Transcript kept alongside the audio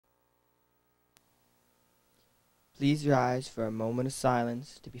Please rise for a moment of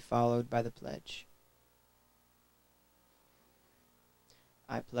silence to be followed by the pledge.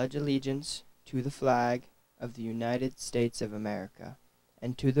 I pledge allegiance to the flag of the United States of America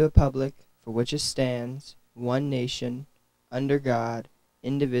and to the republic for which it stands, one nation, under God,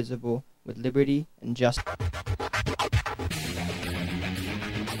 indivisible, with liberty and justice.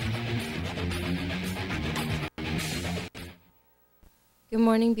 Good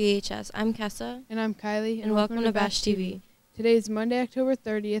morning, BHS. I'm Kessa. And I'm Kylie. And welcome to Bash TV. Today is Monday, October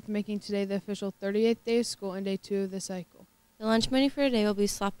 30th, making today the official 38th day of school and day 2 of the cycle. The lunch menu for today will be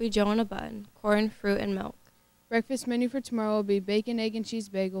sloppy joe on a bun, corn, fruit, and milk. Breakfast menu for tomorrow will be bacon, egg, and cheese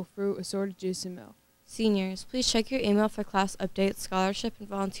bagel, fruit, assorted juice, and milk. Seniors, please check your email for class updates, scholarship, and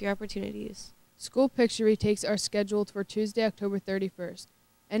volunteer opportunities. School picture retakes are scheduled for Tuesday, October 31st.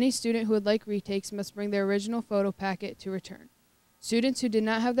 Any student who would like retakes must bring their original photo packet to return. Students who did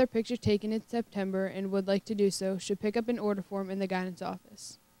not have their picture taken in September and would like to do so should pick up an order form in the guidance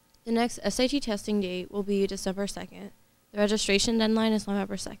office. The next SAT testing date will be December 2nd. The registration deadline is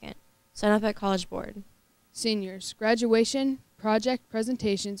November 2nd. Sign up at College Board. Seniors, graduation project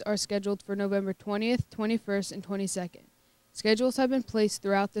presentations are scheduled for November 20th, 21st, and 22nd. Schedules have been placed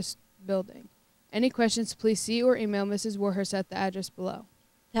throughout this building. Any questions, please see or email Mrs. Warhurst at the address below.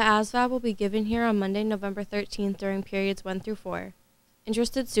 The ASVAB will be given here on Monday, November 13th during periods 1 through 4.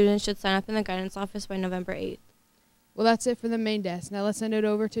 Interested students should sign up in the guidance office by November 8th. Well, that's it for the main desk. Now let's send it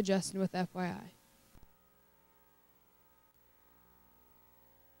over to Justin with FYI.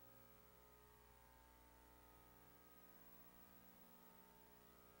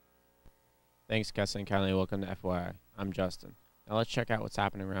 Thanks, Kessa and Kylie. Welcome to FYI. I'm Justin. Now let's check out what's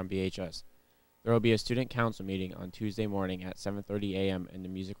happening around BHS. There will be a student council meeting on Tuesday morning at 7:30 a.m. in the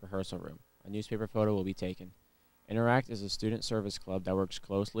music rehearsal room. A newspaper photo will be taken. Interact is a student service club that works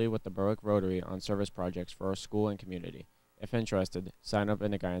closely with the Berwick Rotary on service projects for our school and community. If interested, sign up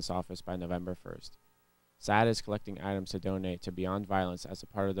in the guidance office by November 1st. SAD is collecting items to donate to Beyond Violence as a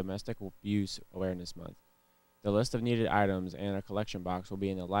part of Domestic Abuse Awareness Month. The list of needed items and a collection box will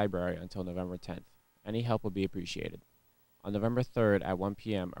be in the library until November 10th. Any help will be appreciated. On November 3rd at 1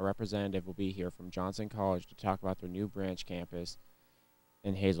 p.m., a representative will be here from Johnson College to talk about their new branch campus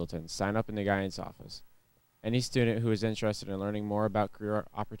in Hazleton. Sign up in the guidance office. Any student who is interested in learning more about career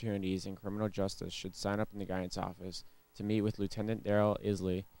opportunities in criminal justice should sign up in the guidance office to meet with Lieutenant Daryl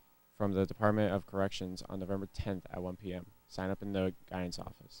Isley from the Department of Corrections on November 10th at 1 p.m. Sign up in the guidance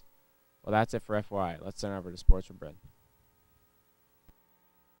office. Well, that's it for FYI. Let's send over to Sports with Bryn.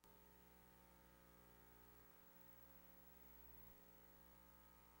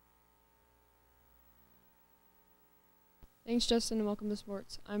 Thanks, Justin, and welcome to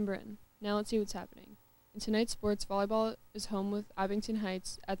sports. I'm Britton. Now let's see what's happening. In tonight's sports, volleyball is home with Abington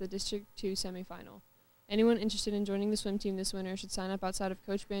Heights at the District 2 semifinal. Anyone interested in joining the swim team this winter should sign up outside of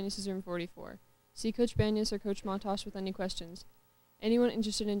Coach Banyas' room 44. See Coach Banyas or Coach Montosh with any questions. Anyone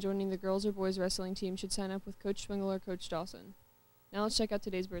interested in joining the girls or boys wrestling team should sign up with Coach Swingle or Coach Dawson. Now let's check out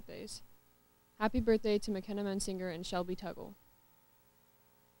today's birthdays. Happy birthday to McKenna Mensinger and Shelby Tuggle.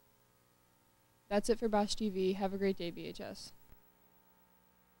 That's it for Bash TV. Have a great day, BHS.